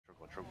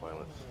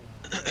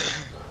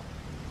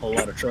Whole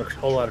lot of truck shit.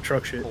 Whole lot of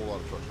truck shit.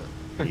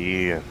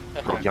 Yeah,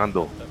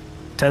 Yando.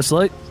 Test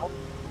light.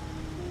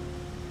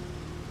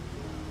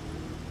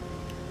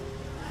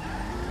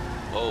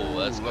 Oh,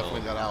 let's go. Left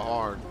lane got out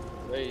hard.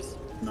 Race.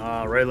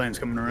 Nah, right lane's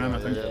coming around. I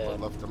think. Yeah. But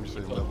left, let me show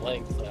you Put left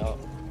lane. length out.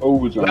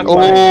 Oh, That was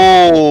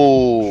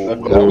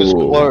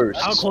close.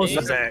 How close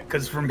is that?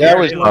 Because from That here,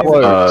 was eight lanes-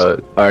 close. All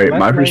right, Left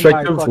my lane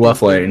perspective, by left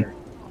fucking lane. fender.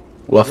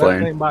 Left Left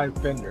lane. lane by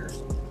fender.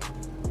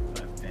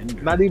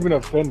 Fender. Not even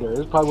a fender.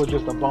 It's probably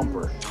just a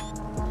bumper.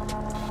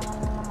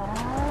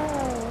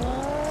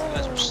 You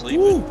guys were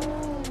sleeping.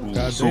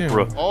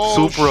 Supra.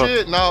 Oh, Supra.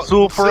 shit. Now,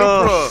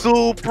 Supra.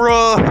 Supra.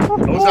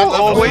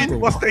 Oh, wait,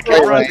 what's that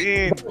Right right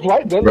lane. in?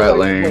 Right, that's Right like-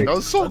 lane. wait, That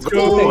was so Let's good.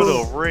 go. What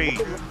a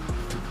race.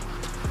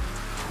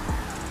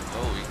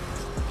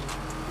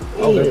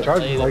 Oh, they're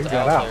charging like he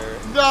got out.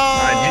 No!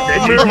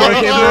 That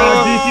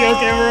GTO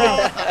camera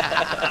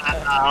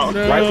on.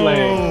 Right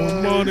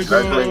lane.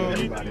 Right lane.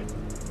 Everybody.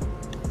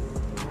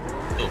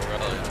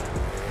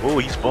 Oh,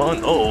 he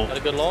spun. Oh. Got a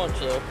good launch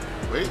though.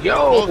 Wait,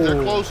 Yo.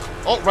 they're close.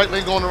 Oh, right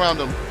lane going around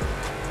them.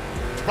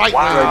 Right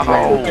Wow.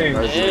 lane.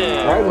 Right lane.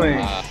 Yeah. Right lane.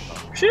 What?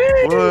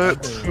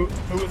 Who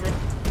was right?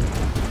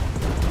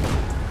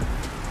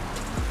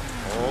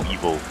 Oh,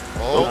 Evo.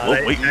 oh, Oh,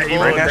 wait. that Grand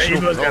Evo-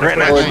 National. that Evo's got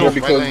Grand a- Oh, it's National. gonna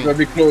be close. It's gonna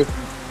be close.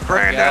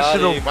 Grand Got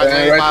National. him. right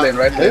lane.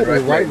 Right lane. Right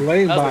lane. Oh, right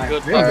lane That was a by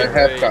good fender. fucking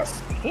half race. car. Half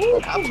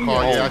a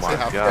car, yeah, I Oh say my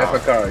half God. Half a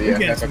car. You Yeah,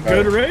 getting half a some car.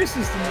 good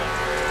races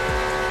tonight.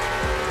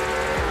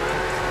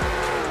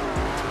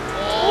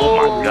 Oh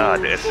my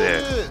God, that's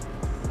it. Shit.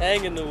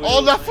 Hanging the wheel. Oh,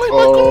 left lane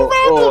went Oh,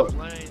 around them.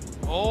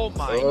 Oh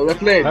my.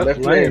 left lane. Left Left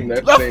lane. lane.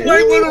 Left Left lane.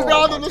 lane went Oh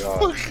around my them. Let's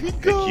God. fucking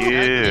go.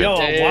 Yeah. Yo,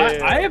 Damn. why?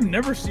 I have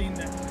never seen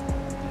that.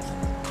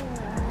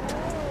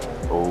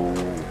 Oh.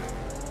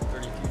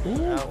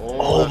 32 out.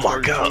 Oh that's my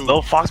 32. God.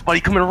 Little Fox body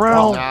coming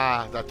around.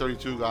 Nah, that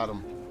 32 got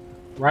him.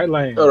 Right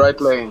lane. Oh, right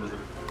lane.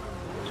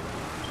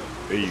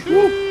 There you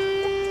go.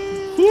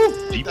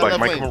 G-bike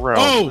might come around.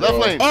 Oh, Left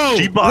lane. oh,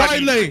 G-body.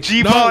 right lane.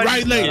 G-body. No,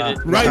 right lane. Yeah.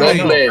 Right Left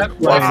lane. lane.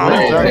 Wow.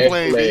 Left Left lane.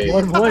 lane, Left baby.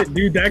 lane. What?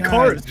 Dude, that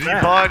car is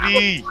fast.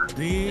 G-body.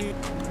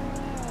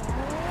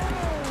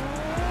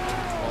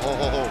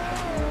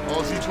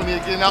 Oh, C20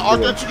 again. Now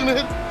R32 gonna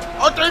hit.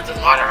 R32's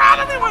going around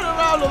him. He went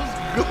around him.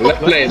 Let's go.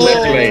 Left lane.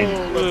 Left lane.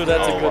 Ooh,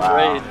 that's a Oh, good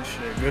wow. race.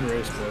 Shit, good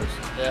race, boys.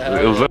 Yeah.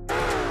 It was a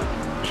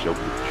show the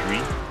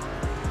tree.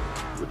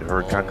 Would the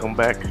hurricane come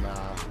back?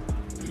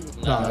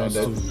 Nah, No, that's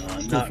that's- too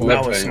No, far.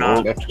 no, it's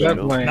not. Left Left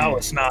lane. lane. No,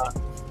 it's not.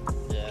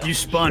 Yeah. You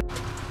spun.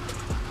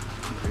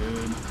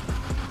 Good.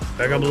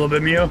 Back up a little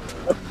bit, Mio.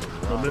 A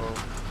little bit.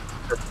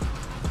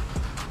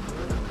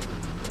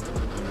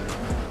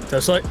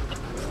 Test light.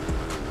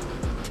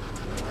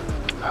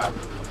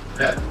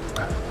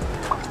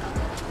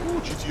 Ooh,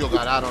 GTO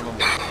got out on him.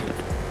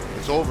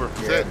 It's over.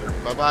 That's it.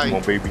 Bye bye. Come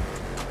on, baby.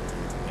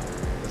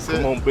 That's Come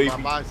it. on, baby. Bye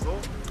bye. So.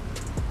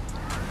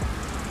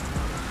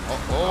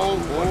 Oh,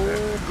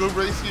 good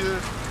race here.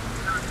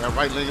 That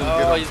right lane gonna Oh,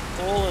 get he's him.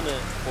 pulling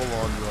it. Pull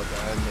on you at the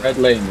end. there. Right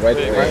lane. Right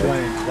Right Right lane.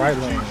 lane. Right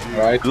lane.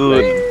 Right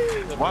Good. lane.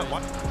 Good What? race.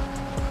 What?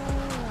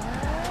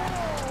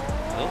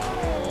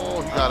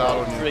 Oh, he got out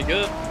on you. Pretty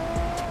good.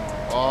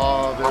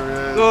 Oh, there it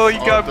is. Oh, you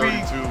got me.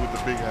 R32 with the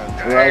big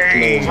hand. Right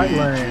lane. Right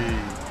lane.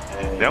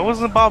 That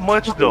wasn't about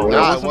much though. That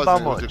Nah, it wasn't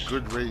about wasn't. It much. was a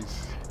good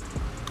race.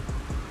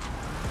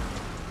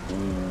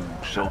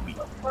 Ooh, show me.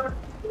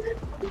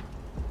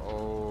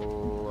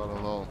 Oh, I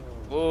don't know.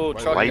 Ooh,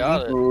 Right truck lane.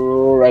 got it.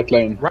 Oh, right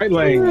lane. Right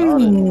lane.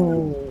 Got it.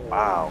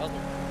 Wow.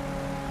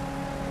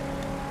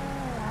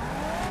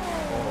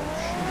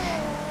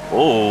 Oh,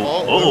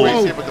 Oh, good oh,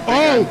 race here with the big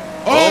hand.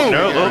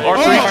 no,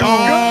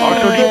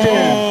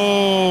 R32.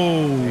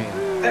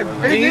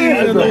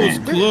 Man, that was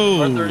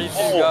close.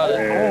 R32 got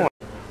it.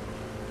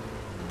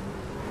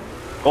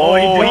 Oh,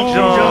 he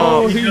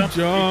Oh, jumped. he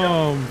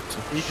jumped.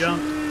 He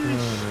jumped.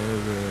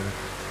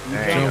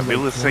 Dang, if it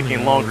was a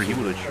second longer, he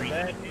would have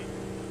treated.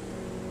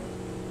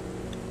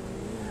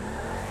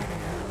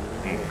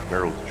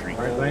 Camaro's a treat.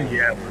 Right lane.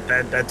 Yeah,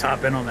 but that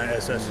top end on that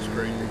SS is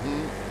crazy.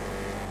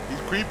 He's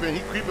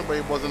creeping, but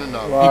it wasn't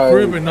enough. He Right.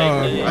 cribbing.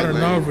 I don't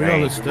know if we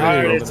all All stay.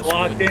 right, it's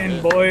locked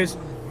in, boys.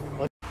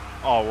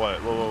 Oh, what?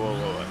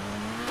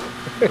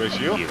 What? Race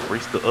you? Yeah,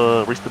 race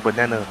the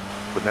banana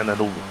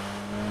noodle.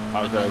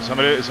 Okay,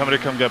 somebody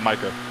come get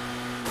Micah.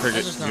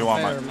 Cricket, That's just you not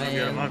want fair, Micah?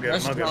 man. I'll get him,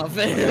 That's I'll just get not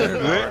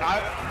him. fair.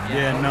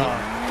 Yeah,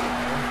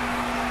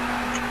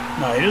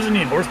 no, he doesn't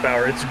need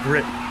horsepower. It's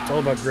grit. It's all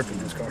about grip in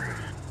this car.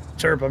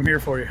 Terp, I'm here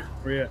for you.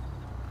 Where you at?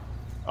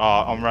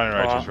 I'm running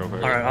right just real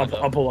quick. All right,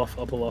 I'll pull off.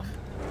 I'll pull off.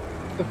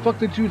 The fuck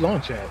did you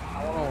launch at?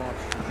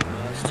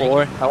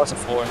 4. I was a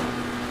 4.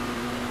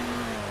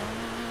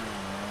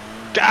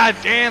 God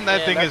damn,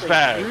 that thing is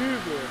fast.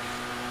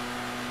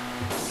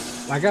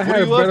 Like I What had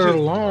are a you better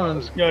launching?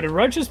 launch. Yo, did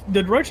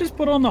Righteous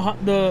put on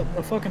the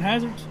fucking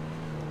hazards?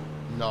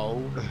 No.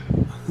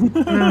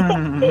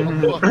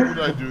 Why would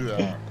I do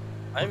that?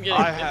 I'm getting.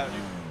 I have.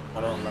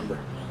 I don't remember.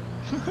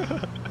 I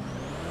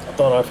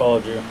thought I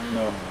followed you. No,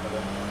 I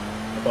didn't.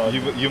 I followed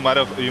you. You might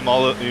have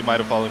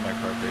followed my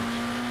car page.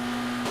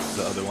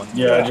 The other one.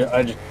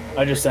 Yeah,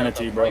 I just sent it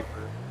to you, bro.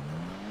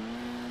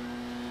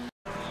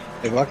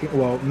 If I can,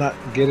 well, not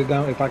get it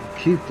down. If I can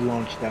keep the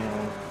launch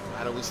down.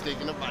 How do we stake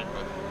in the bike,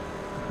 brother?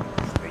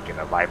 Taking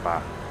a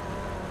Viper.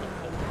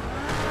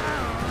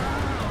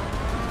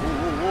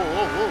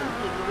 Whoa.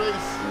 Good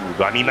race. Ooh,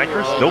 do I need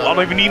nitrous? Nope, I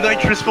don't even need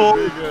nitrous for.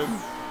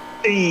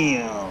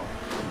 Damn.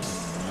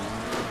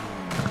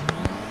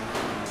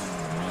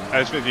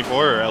 S54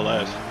 or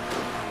LS?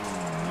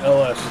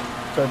 LS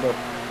turbo.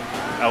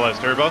 LS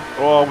turbo?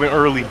 Oh, I went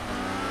early.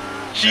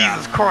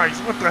 Jesus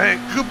Christ, what the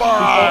heck?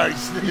 Goodbye,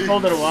 He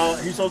sold it a while.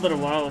 He sold it a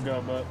while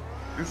ago, but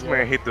This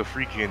man hit the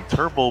freaking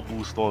turbo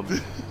boost on me.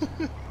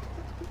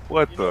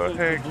 What you the know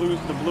heck? the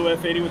blue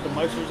F80 with the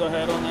Meisters I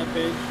had on that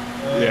page.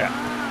 Yeah.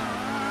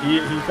 He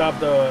got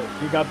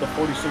the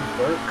 46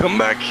 vert. Come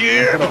back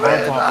here, Put a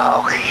man.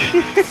 hard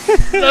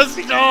Let's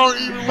go.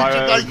 Even with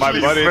your My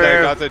buddy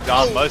that got the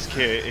Don Musk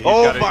kit, he's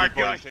Oh got a my E46.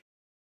 God.